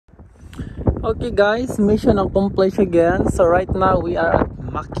Okay guys, mission accomplished again. So right now we are at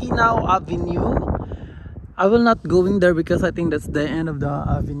Mackinaw Avenue. I will not going there because I think that's the end of the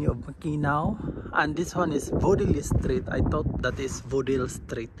avenue of Mackinaw. And this one is Vodeli Street. I thought that is Vodeli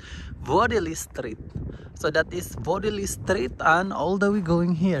Street. Vodeli Street. So that is Vodeli Street and all the way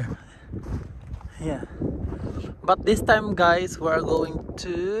going here. Yeah. But this time guys, we are going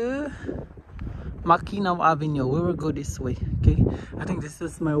to Mackinaw Avenue. We will go this way. Okay, I think this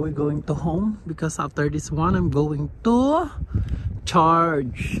is my way going to home because after this one I'm going to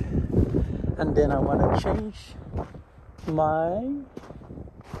charge, and then I want to change my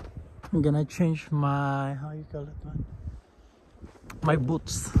I'm gonna change my, how you call it, man? My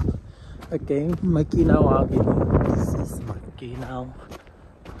boots. Okay, Mackinaw Avenue. This is Mackinaw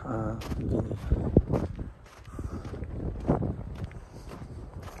Avenue.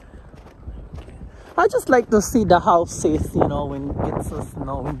 I just like to see the houses, you know, when it gets a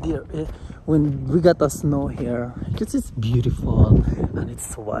snow, when we got a snow here. Because it's beautiful and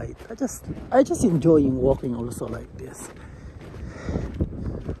it's white. I just enjoying walking also like this.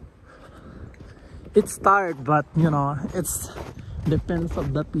 It's tired, but you know, it's depends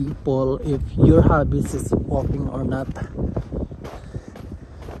on the people if your hobbies is walking or not.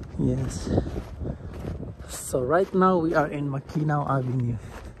 Yes. So right now we are in Mackinaw Avenue.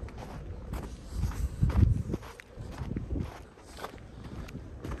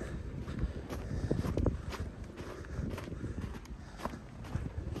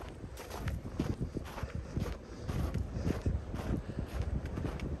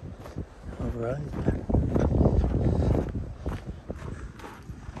 Right.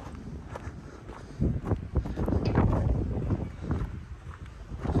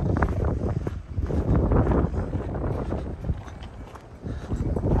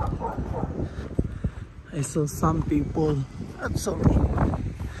 I saw some people absolutely.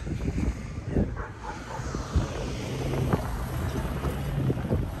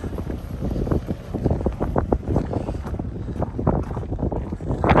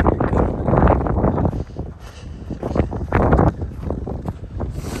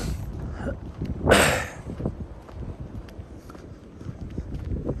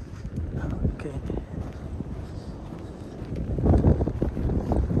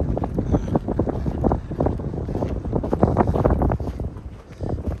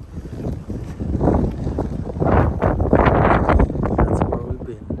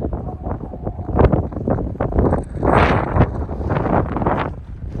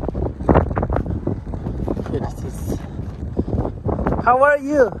 How are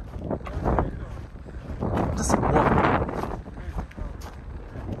you? Just walking.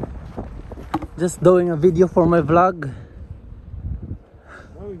 Just doing a video for my vlog.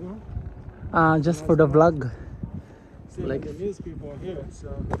 Where we go? Just for the vlog. See, like the news people are here,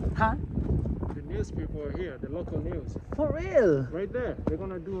 so... Huh? The news people are here, the local news. For real? Right there. They're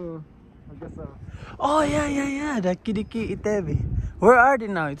gonna do, I guess, Oh, yeah. The Kidiki Itevi. Where are they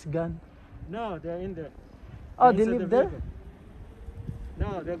now? It's gone. No, they're in there. Oh, they live there?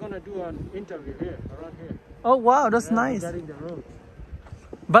 No, they're gonna do an interview here, around here. Oh, wow, that's nice. Regarding the road.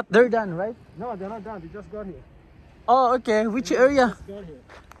 But they're done, right? No, they're not done. They just got here. Oh, okay. Which area? Just got here.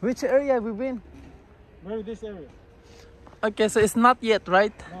 Which area have we been? Maybe this area. Okay, so it's not yet,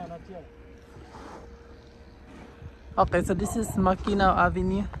 right? No, not yet. Okay, so this is Mackinaw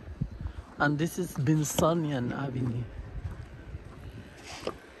Avenue. And this is Bensonia Avenue.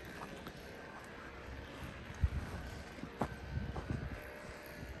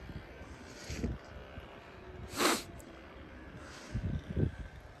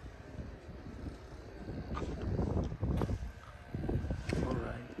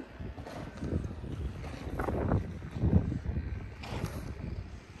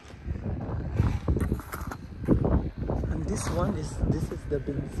 This is the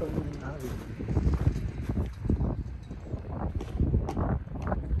Bensonia Avenue.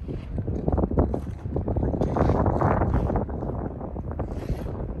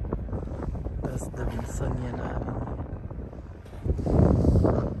 That's the Bensonia Avenue.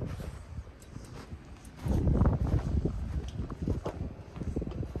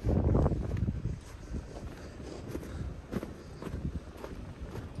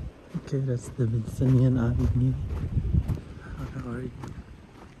 Okay, that's the Bensonia Avenue. I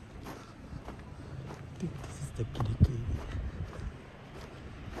think this is the Kidiki.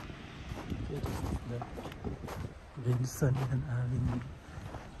 Okay, this is the Bensonia Avenue.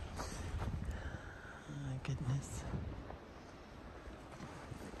 Oh my goodness.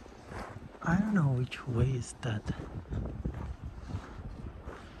 I don't know which way is that.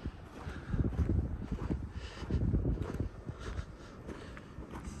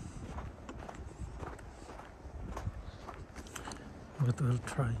 but we'll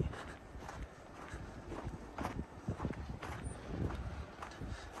try.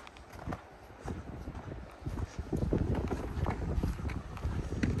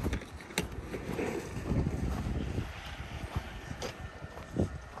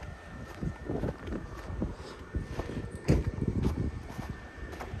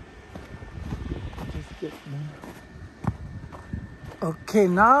 Okay,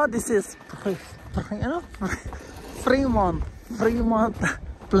 now this is Fremont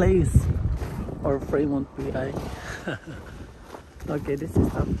place or Fremont PI. Okay, this is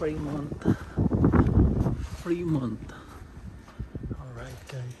the Fremont. All right,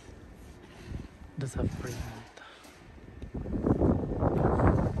 guys, this is Fremont.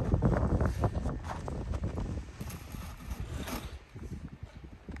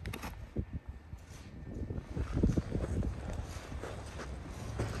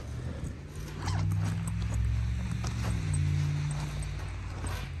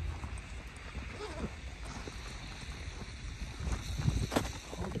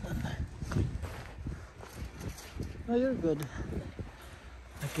 Oh, you're good.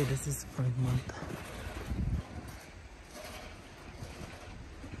 Okay, this is Fremont.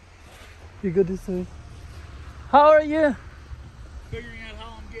 You good this way? How are you? Figuring out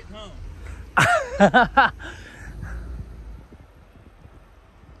how I'm getting home.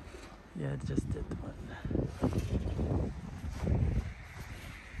 Yeah, just did one. Oh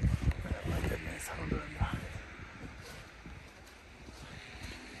my goodness, hold on.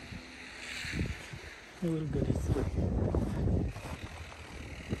 We will go this way.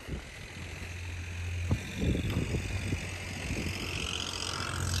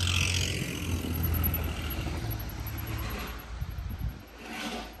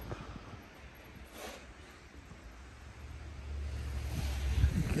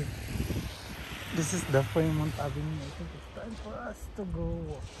 Okay. This is the Fremont Avenue. I think it's time for us to go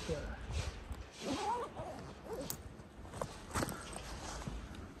walk there.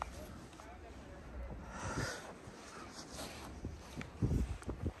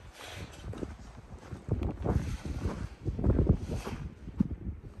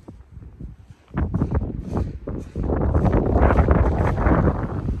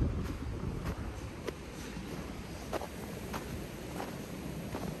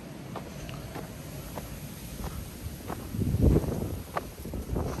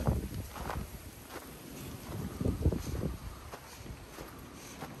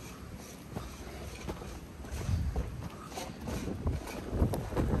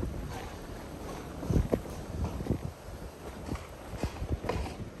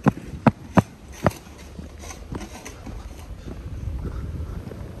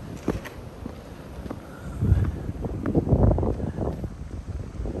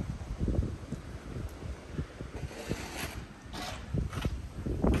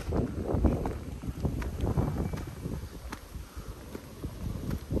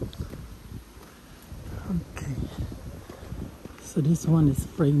 Okay, so this one is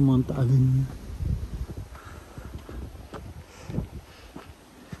Fremont Avenue.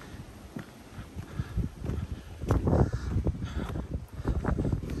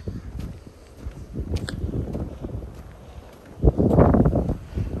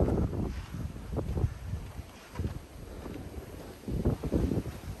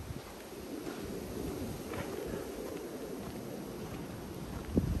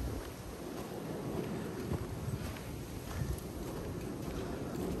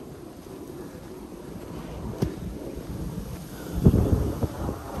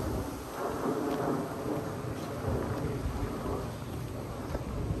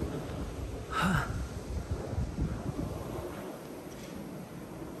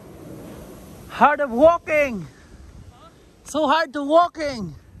 Hard of walking. Huh? So hard to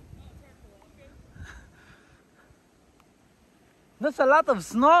walking. There's a lot of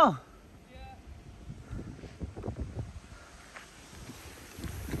snow. Yeah.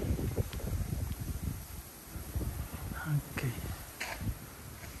 Okay.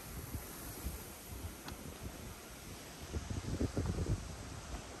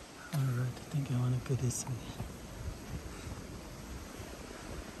 Alright, I think I want to go this way.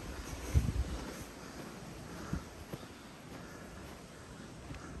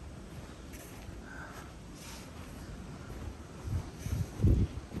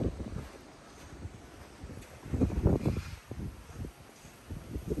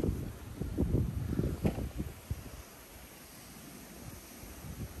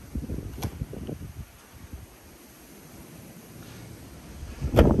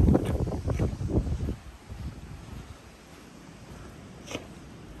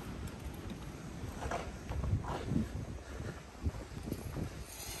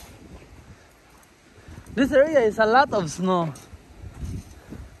 This area is a lot of snow.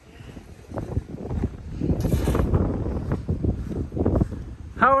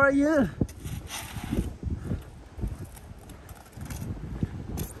 How are you?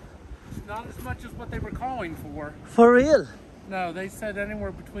 Not as much as what they were calling for. For real? No, they said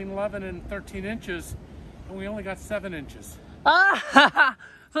anywhere between 11 and 13 inches, and we only got 7 inches. Ah,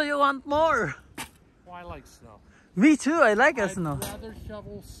 so you want more? Well, I like snow. Me too, I like a I'd snow. rather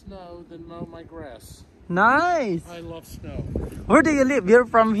shovel snow than mow my grass. Nice. I love snow. Where do you live? You're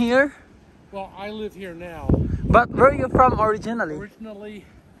from here? Well, I live here now. But where are you from originally? Originally,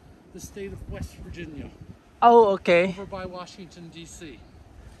 the state of West Virginia, Oh, okay. over by Washington, D.C.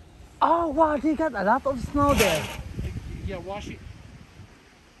 Oh, wow, they got a lot of snow there. Yeah,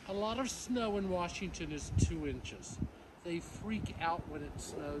 a lot of snow in Washington is 2 inches. They freak out when it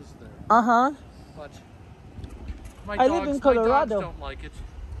snows there. Uh-huh. But my I dogs, live in my Colorado. dogs don't like it.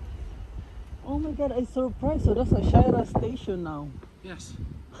 Oh my god, I'm surprised. So that's a Shira station now. Yes.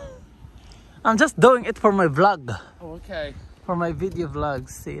 I'm just doing it for my vlog. Oh, okay. For my video vlogs.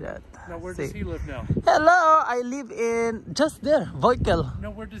 See that. Now, where See. does he live now? Hello, I live in just there, Voikel.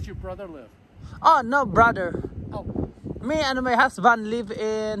 No, where does your brother live? Oh, no, brother. Oh, Me and my husband live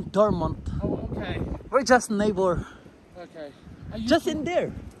in Dormont. oh, okay. We're just neighbor. Okay. Just in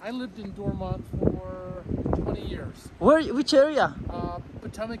there. I lived in Dormont for 20 years. Which area?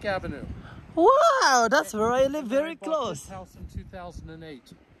 Potomac Avenue. Wow, that's where I live, And very I bought close. this house in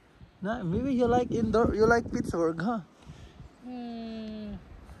 2008. Nah, maybe you like indoor, you like Pittsburgh, huh?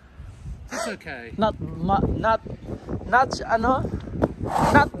 It's okay. Not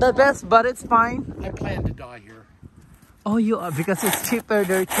the best, but it's fine. I plan to die here. Oh, you are, because it's cheaper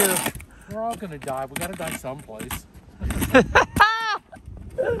there too. We're all gonna die. We gotta die someplace.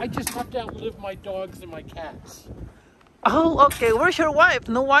 I just have to outlive my dogs and my cats. Oh, okay. Where's your wife?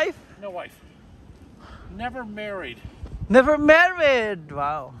 No wife? No wife. Never married. Never married.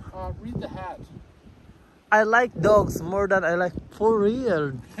 Wow. Read the hat. I like dogs more than I like, for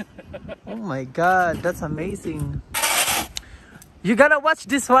real. Oh my god, that's amazing. You gotta watch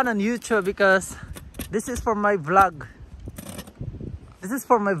this one on YouTube because this is for my vlog. This is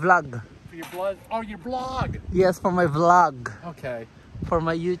for my vlog. For your blood. Oh, your blog. Yes, for my vlog. Okay. For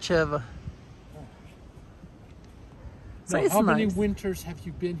my YouTube. So Now, it's how nice. many winters have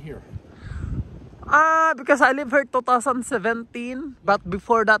you been here? Because I live here 2017, but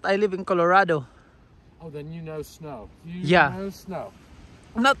before that I live in Colorado. Oh, then you know snow. You Yeah. know snow.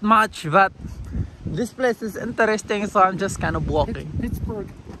 Not much, but this place is interesting, so I'm just kind of walking.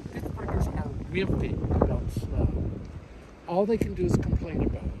 Pittsburghers are wimpy about snow. All they can do is complain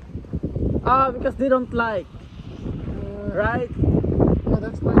about it. Because they don't like, right? Well,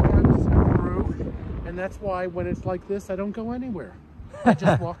 that's my kind of Subaru, and that's why when it's like this, I don't go anywhere. I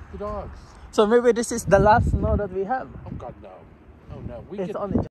just walk the dogs. So maybe this is the last snow that we have. Oh God, no. Oh no. It's only